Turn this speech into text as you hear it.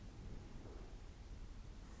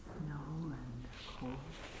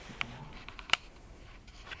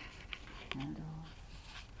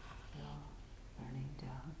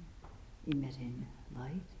emitting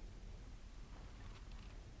light.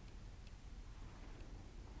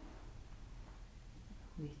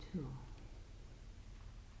 We too,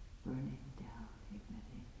 burning down,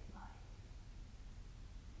 emitting light.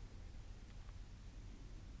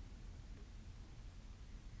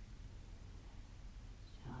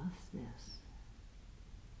 Just this,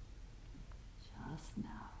 just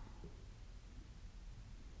now,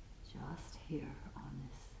 just here on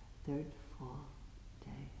this third full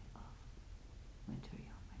day of Winter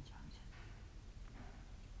Yongmen Junction.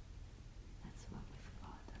 That's what we've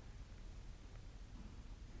got.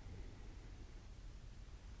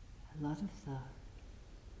 A lot of the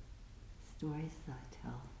stories I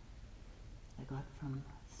tell, I got from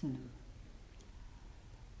Sunam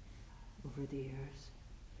over the years.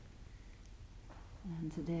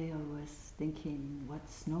 And today I was thinking what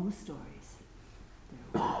snow stories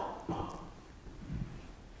there were.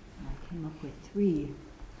 And I came up with 3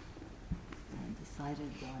 and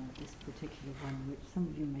decided on this particular one, which some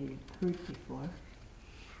of you may have heard before.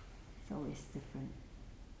 It's always different,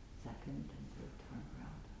 second and third time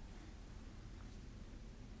around.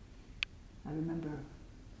 I remember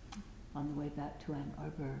on the way back to Ann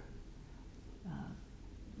Arbor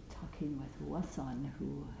talking with Wasan,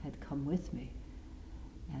 who had come with me,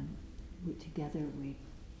 and together we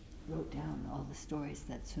wrote down all the stories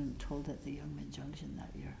that Sun told at the Yongmen Junction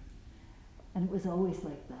that year. And it was always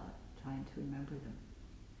like that, trying to remember them.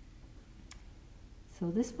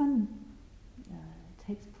 So this one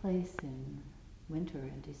takes place in winter,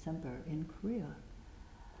 in December, in Korea,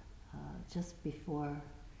 just before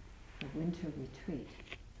the winter retreat.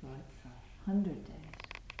 So it's 100 days,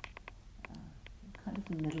 kind of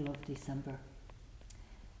the middle of December.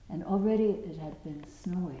 And already it had been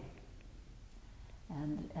snowy.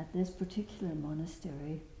 And at this particular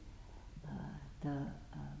monastery, the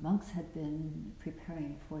monks had been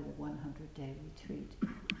preparing for the 100-day retreat.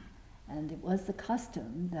 And it was the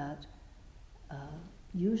custom that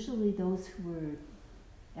usually those who were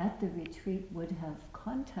at the retreat would have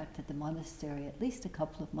contacted the monastery at least a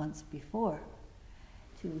couple of months before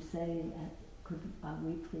to say,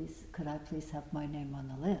 could I please have my name on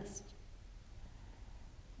the list?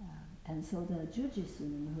 And so the Juji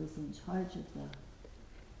Sunim, who was in charge of the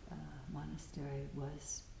monastery,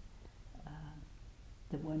 was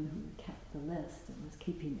the one who kept the list and was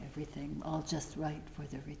keeping everything all just right for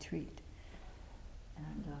the retreat.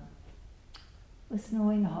 And it was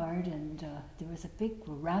snowing hard, and there was a big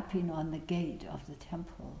rapping on the gate of the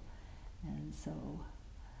temple. And so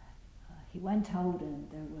he went out, and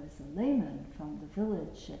there was a layman from the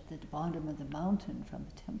village at the bottom of the mountain from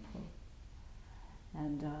the temple.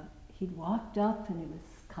 And he'd walked up, and he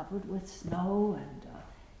was covered with snow, and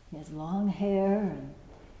he has long hair, and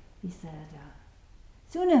he said,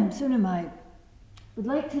 Sunam, I would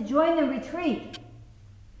like to join the retreat.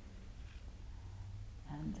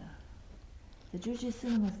 And the Juji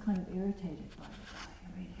Sunam was kind of irritated by the guy.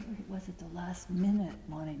 I mean, here he was at the last minute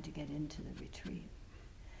wanting to get into the retreat.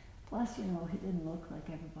 Plus, he didn't look like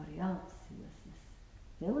everybody else. He was this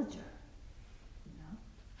villager,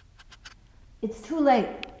 It's too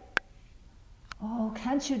late. Oh,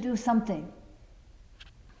 can't you do something?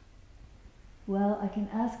 Well, I can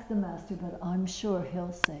ask the master, but I'm sure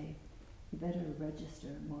he'll say, you better register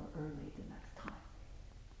more early the next time.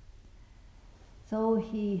 So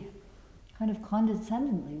he kind of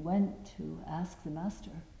condescendingly went to ask the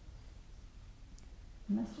master.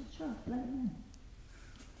 The master said, sure, let him in.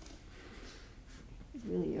 It's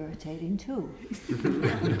really irritating too.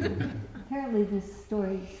 Apparently this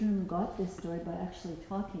story, Sun got this story by actually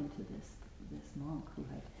talking to this monk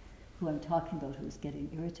who I'm talking about, who was getting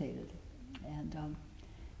irritated. And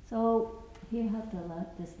so he had to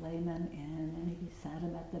let this layman in, and he sat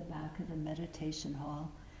him at the back of the meditation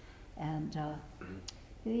hall. And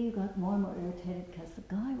he got more and more irritated because the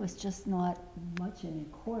guy was just not much in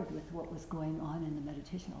accord with what was going on in the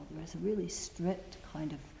meditation hall. There was a really strict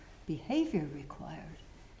kind of behavior required.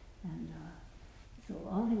 And so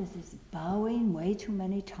all he was is bowing way too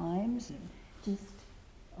many times and just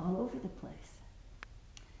all over the place.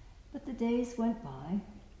 But the days went by,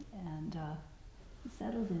 and he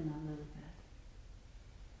settled in a little bit.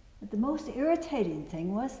 But the most irritating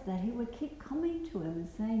thing was that he would keep coming to him and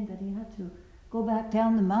saying that he had to go back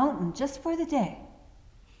down the mountain just for the day.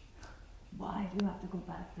 Why do you have to go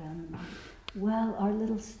back down the mountain? Well, our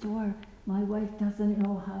little store, my wife doesn't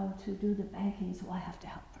know how to do the banking, so I have to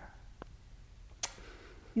help her.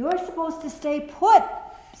 You're supposed to stay put,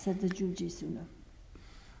 said the Juji Suna.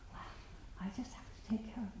 Well, I just have to take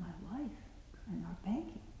care of my wife and our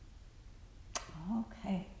banking.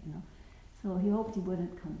 Okay, So he hoped he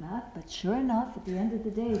wouldn't come back, but sure enough, at the end of the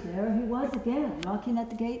day, there he was again, knocking at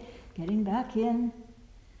the gate, getting back in.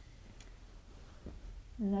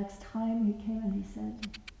 The next time he came and he said,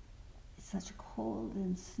 "It's such a cold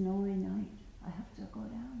and snowy night. I have to go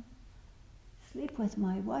down, sleep with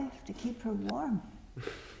my wife to keep her warm."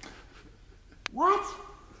 "What?"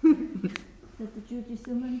 said the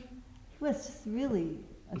Jujisuman. He was just really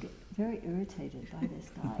very irritated by this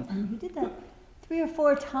guy. And he did that 3 or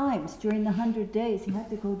 4 times during the 100 days. He had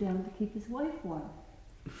to go down to keep his wife warm.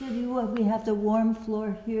 He said, "We have the warm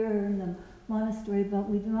floor here in the monastery, but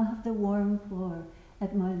we do not have the warm floor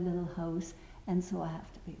at my little house, and so I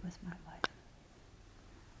have to be with my wife."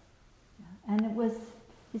 Yeah. And it was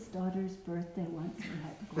his daughter's birthday once, and he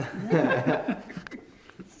had to go there.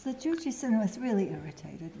 So the Jujisuman was really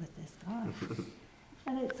irritated with this guy.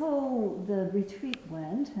 And so the retreat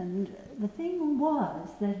went, and the thing was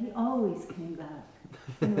that he always came back.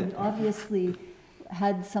 You know, he obviously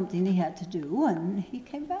had something he had to do, and he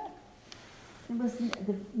came back. It was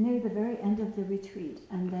near the very end of the retreat,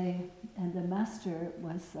 and the master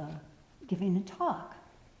was giving a talk.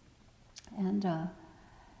 And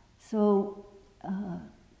so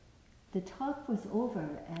the talk was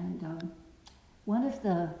over, and one of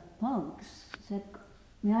the monks said,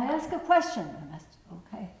 "May I ask a question?" And I said,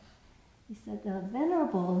 "Okay." He said,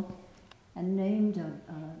 "Venerable," and named a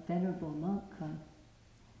venerable monk,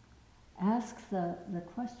 asks the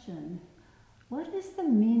question, "What is the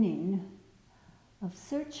meaning of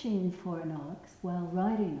searching for an ox while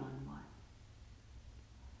riding on one?"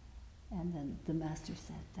 And then the master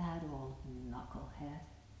said, "That old knucklehead."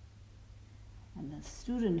 And the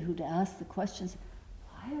student who'd asked the question said,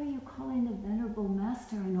 "Why are you calling the venerable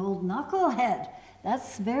master an old knucklehead?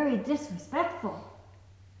 That's very disrespectful."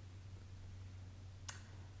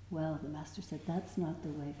 Well, the master said, "That's not the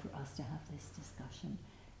way for us to have this discussion.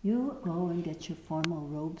 You go and get your formal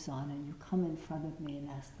robes on, and you come in front of me and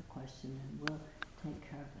ask the question, and we'll take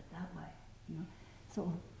care of it that way." You know?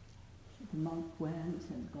 So the monk went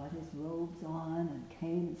and got his robes on and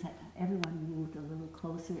came and said, everyone moved a little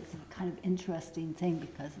closer. It's a kind of interesting thing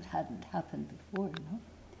because it hadn't happened before, you know.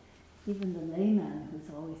 Even the layman, who's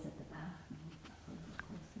always at the back, moved a little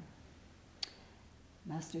closer.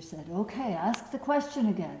 Master said, "Okay, ask the question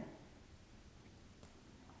again."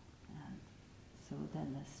 And so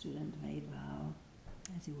then the student made vow,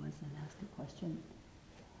 as he was, and asked a question.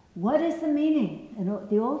 "What is the meaning?" And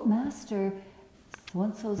the old master,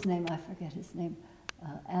 so-and-so's name, I forget his name,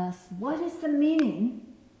 asked, "What is the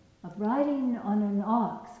meaning of riding on an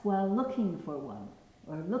ox while looking for one,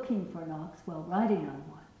 or looking for an ox while riding on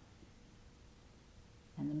one?"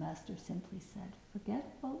 And the master simply said,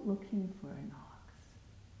 "Forget about looking for an ox.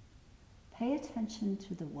 Pay attention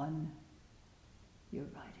to the one you're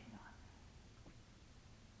riding on."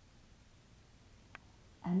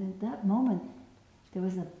 And at that moment, there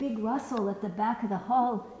was a big rustle at the back of the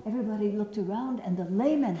hall. Everybody looked around, and the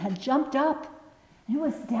layman had jumped up, and he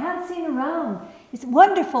was dancing around. He said,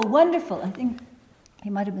 "Wonderful, wonderful." I think he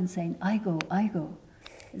might have been saying, "Aigo, aigo."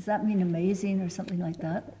 Does that mean amazing or something like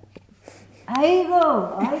that?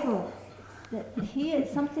 Aigo, aigo. That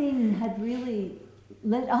something had really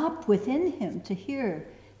lit up within him to hear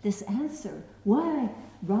this answer. Why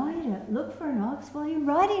look for an ox while you're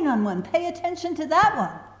riding on one? Pay attention to that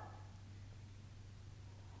one.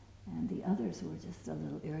 And the others were just a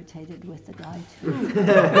little irritated with the guy too.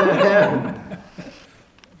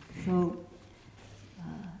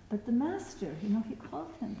 But the master, he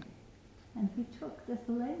called him, and he took the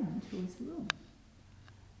layman to his room,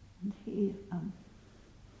 and he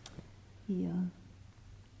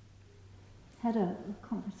had a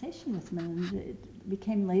conversation with him, and it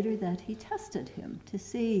became later that he tested him to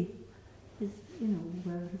see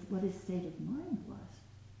what his state of mind was.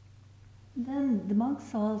 And then the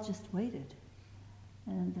monks all just waited,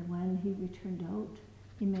 and when he returned out,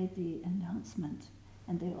 he made the announcement,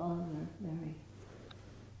 and they all were very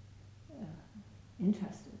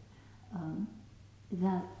interested,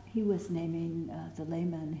 that he was naming the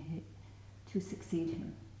layman to succeed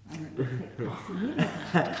him.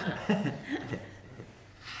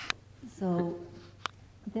 So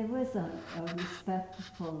there was a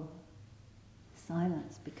respectful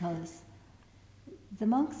silence, because the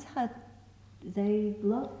monks they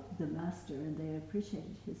loved the master and they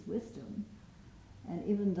appreciated his wisdom, and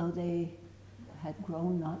even though they had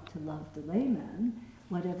grown not to love the layman,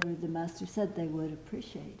 whatever the master said they would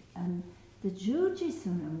appreciate. And the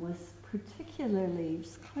Jujisuman was particularly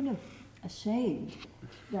kind of ashamed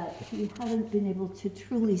that he hadn't been able to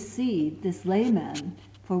truly see this layman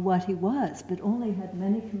for what he was, but only had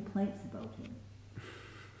many complaints about him.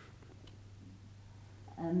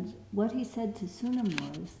 And what he said to Sunam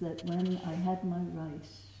was that when I had my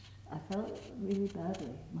rice, I felt really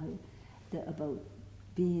badly about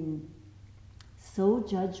being so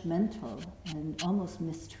judgmental and almost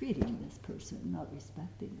mistreating this person, not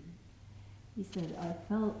respecting him. He said, I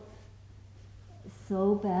felt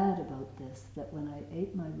so bad about this that when I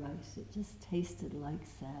ate my rice, it just tasted like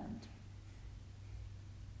sand.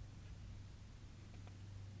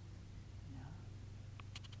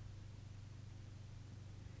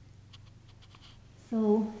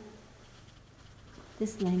 So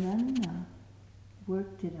this Lengan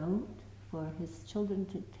worked it out for his children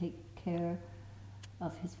to take care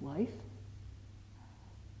of his wife,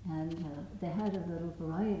 and they had a little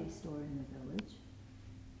variety store in the village,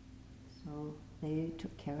 so they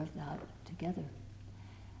took care of that together.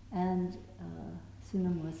 And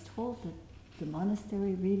Sunam was told that the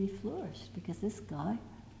monastery really flourished because this guy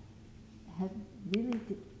had really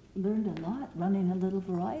learned a lot running a little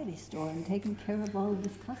variety store and taking care of all of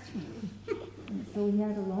his customers. And so he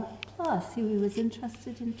had a lot. Plus, he was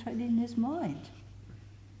interested in training his mind.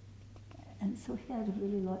 And so he had a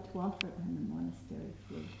really lot to offer in the monastery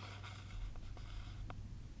food.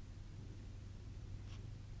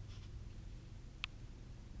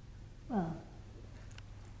 Well,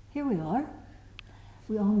 here we are.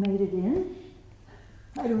 We all made it in.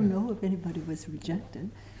 I don't know if anybody was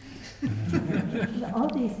rejected. All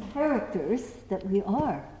these characters that we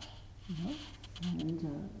are, you know, and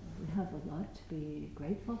we have a lot to be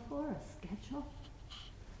grateful for, a schedule,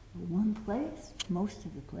 one place, most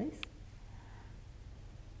of the place,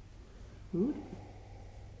 food,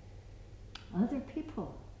 other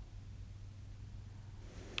people.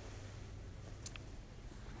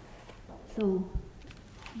 So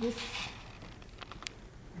this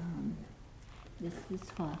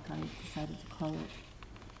talk, I decided to call it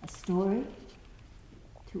A Story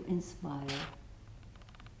to Inspire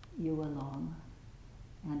You Along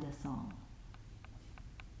and a Song.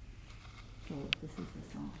 So this is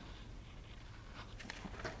the song.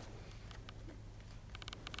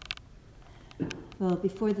 Well,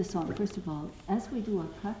 before the song, first of all, as we do our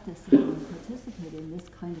practice and participate in this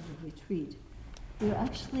kind of a retreat, we're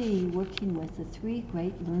actually working with the three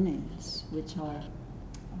great learnings, which are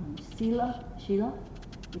Shila,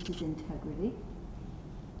 which is integrity,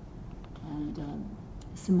 and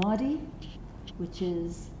Samadhi, which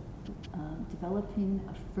is developing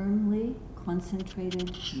a firmly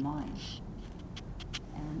concentrated mind,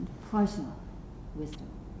 and Prajna, wisdom.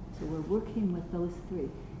 So we're working with those three.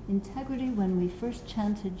 Integrity, when we first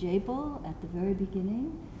chanted Jebel at the very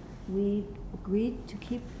beginning, we agreed to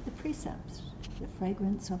keep the precepts, the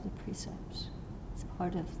fragrance of the precepts. It's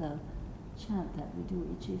part of the chant that we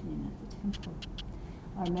do each evening at the temple.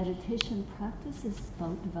 Our meditation practice is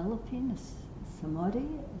about developing a samadhi,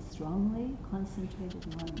 a strongly concentrated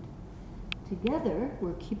mind. Together,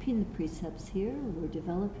 we're keeping the precepts here, we're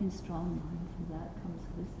developing strong mind, from that comes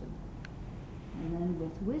wisdom. And then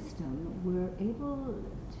with wisdom, we're able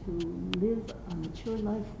to live a mature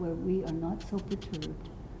life where we are not so perturbed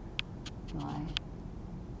by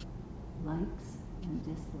likes and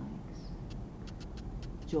dislikes,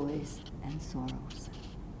 joys and sorrows.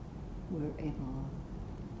 We're able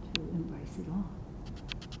to embrace it all.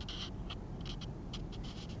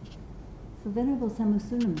 So Venerable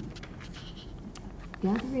Samusunam,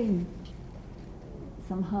 gathering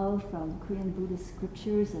somehow from Korean Buddhist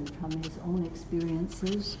scriptures and from his own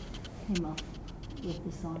experiences, came up with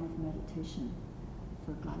the Song of Meditation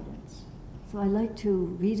for guidance. So I like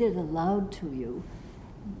to read it aloud to you.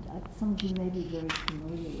 Some of you may be very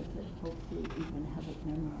familiar with it, hopefully even have it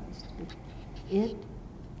memorized. But it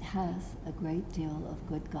has a great deal of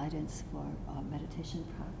good guidance for our meditation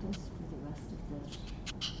practice for the rest of this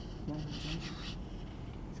meditation.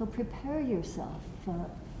 So prepare yourself,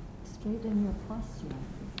 straighten your posture.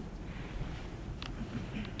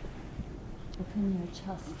 Open your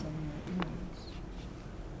chest and your ears.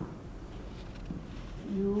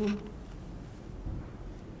 You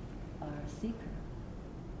are a seeker.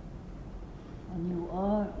 And you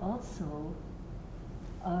are also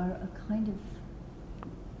a kind of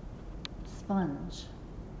sponge.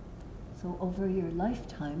 So over your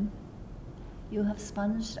lifetime, you have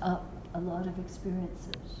sponged up a lot of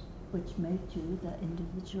experiences which made you the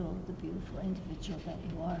individual, the beautiful individual that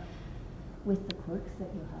you are, with the quirks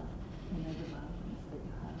that you have and the developments that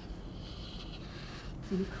you have.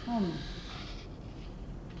 So you come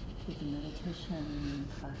to the meditation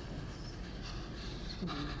practice to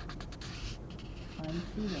find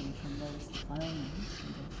freedom from those defilements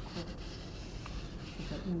and those quirks, so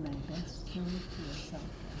that you may best serve yourself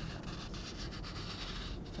and others.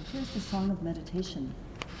 So here's the Song of Meditation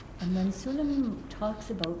And when Sunam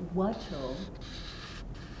talks about Wato,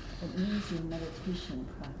 it means your meditation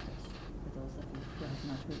practice, for those of you who have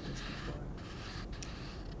not heard this before.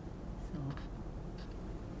 So,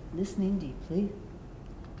 listening deeply.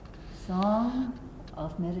 Song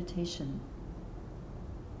of meditation.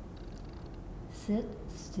 Sit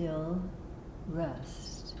still,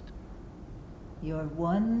 rest. You're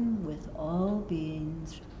one with all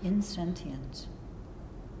beings insentient.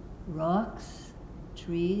 Rocks,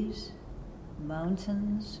 trees,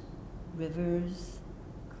 mountains, rivers,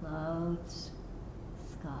 clouds,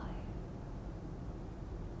 sky.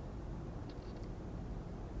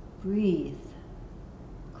 Breathe,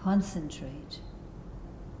 concentrate.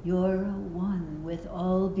 You're one with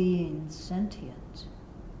all beings sentient.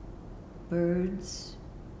 Birds,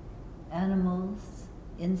 animals,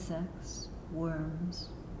 insects, worms,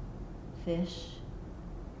 fish,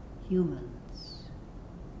 humans.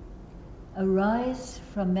 Arise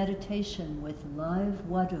from meditation with live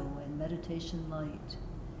Wado and meditation light.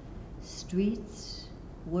 Streets,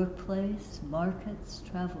 workplace, markets,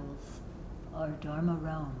 travels are Dharma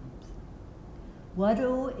realms.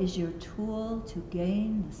 Wado is your tool to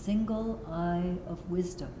gain the single eye of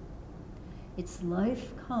wisdom. Its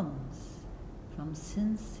life comes from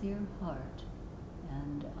sincere heart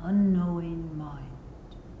and unknowing mind.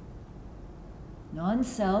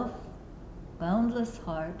 Non-self, boundless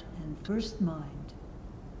heart, and first mind,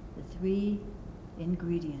 the three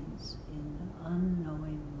ingredients in the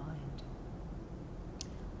unknowing mind.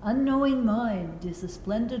 Unknowing mind is a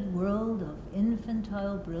splendid world of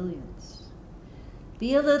infantile brilliance.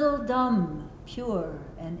 Be a little dumb, pure,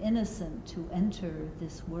 and innocent to enter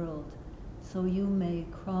this world, so you may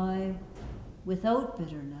cry without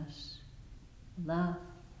bitterness, laugh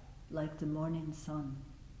like the morning sun.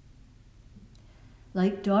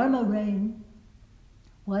 Like Dharma rain,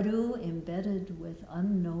 Wadu embedded with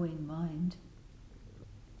unknowing mind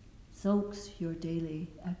soaks your daily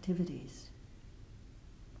activities.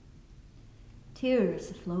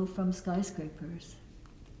 Tears flow from skyscrapers.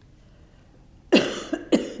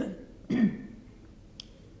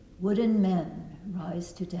 Wooden men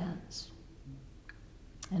rise to dance,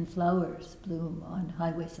 and flowers bloom on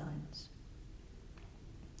highway signs.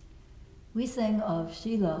 We sing of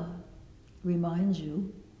Shila reminds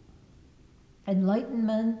you,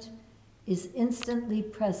 enlightenment is instantly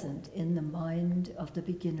present in the mind of the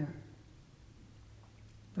beginner.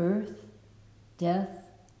 Birth, death,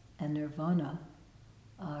 and nirvana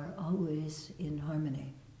are always in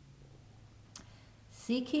harmony.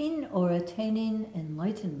 Seeking or attaining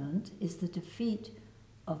enlightenment is the defeat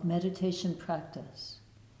of meditation practice.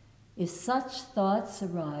 If such thoughts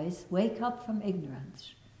arise, wake up from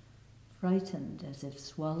ignorance, frightened as if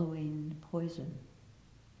swallowing poison.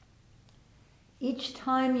 Each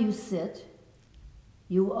time you sit,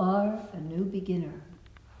 you are a new beginner.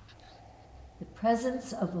 The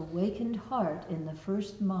presence of awakened heart in the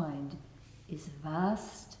first mind is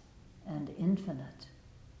vast and infinite.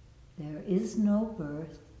 There is no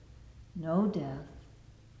birth, no death,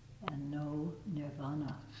 and no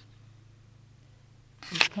nirvana.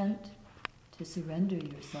 Repent to surrender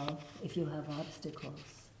yourself if you have obstacles.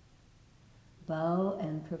 Bow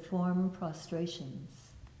and perform prostrations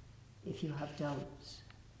if you have doubts.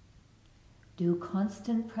 Do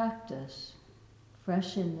constant practice,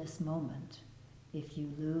 fresh in this moment, if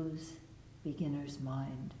you lose beginner's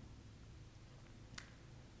mind.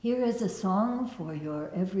 Here is a song for your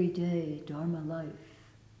everyday Dharma life.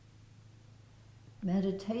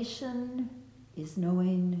 Meditation is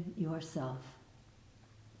knowing yourself.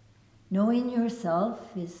 Knowing yourself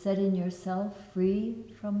is setting yourself free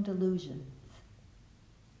from delusions.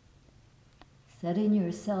 Setting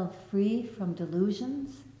yourself free from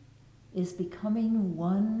delusions is becoming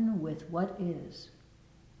one with what is.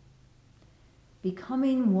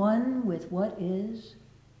 Becoming one with what is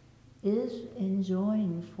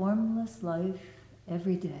enjoying formless life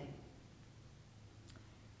every day.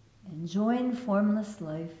 Enjoying formless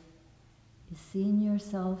life is seeing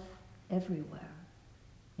yourself everywhere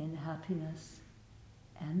in happiness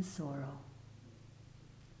and sorrow.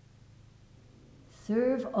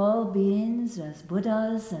 Serve all beings as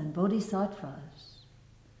Buddhas and Bodhisattvas.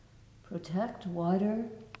 Protect water,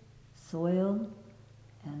 soil,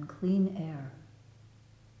 and clean air.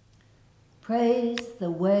 Praise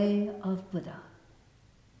the way of Buddha.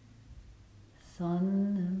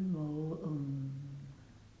 San Mo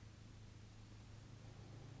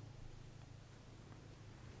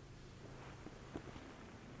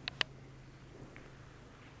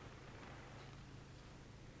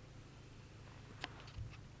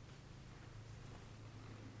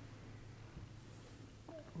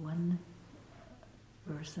One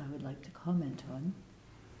verse verse I would like to comment on.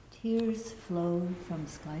 Tears flow from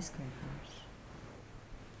skyscrapers.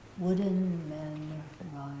 Wooden men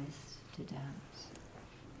rise to dance.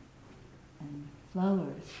 And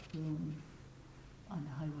flowers bloom on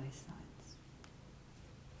highway sides.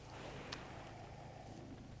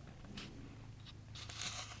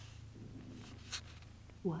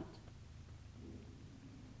 What?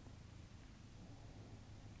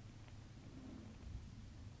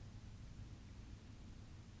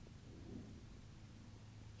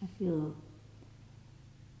 I feel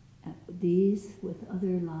these with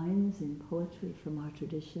other lines in poetry from our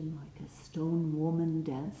tradition, like a stone woman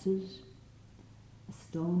dances, a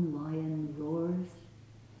stone lion roars,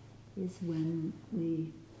 is when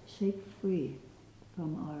we shake free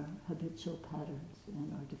from our habitual patterns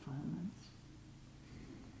and our defilements.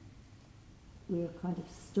 We are kind of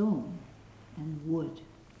stone and wood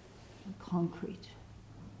and concrete,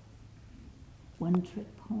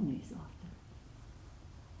 one-trick ponies often.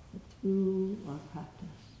 But through our practice,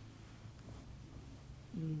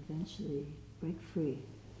 we eventually break free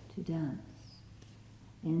to dance,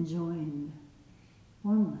 enjoying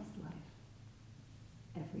formless life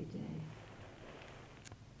every day,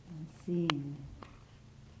 and seeing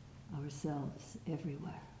ourselves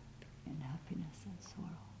everywhere in happiness and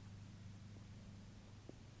sorrow.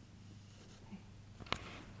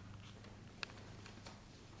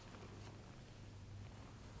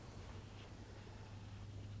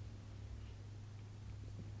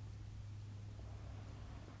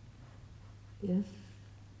 If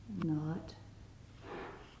not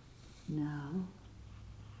now,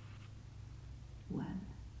 when?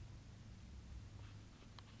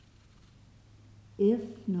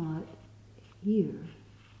 If not here,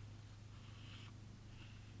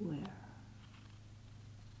 where?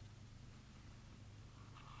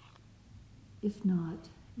 If not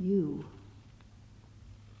you,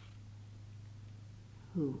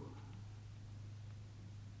 who?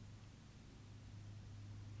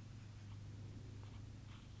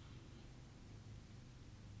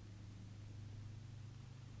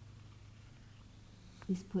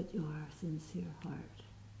 Please put your sincere heart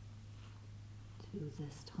to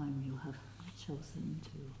this time you have chosen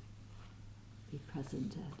to be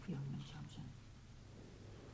present at Yongmen Jomchen.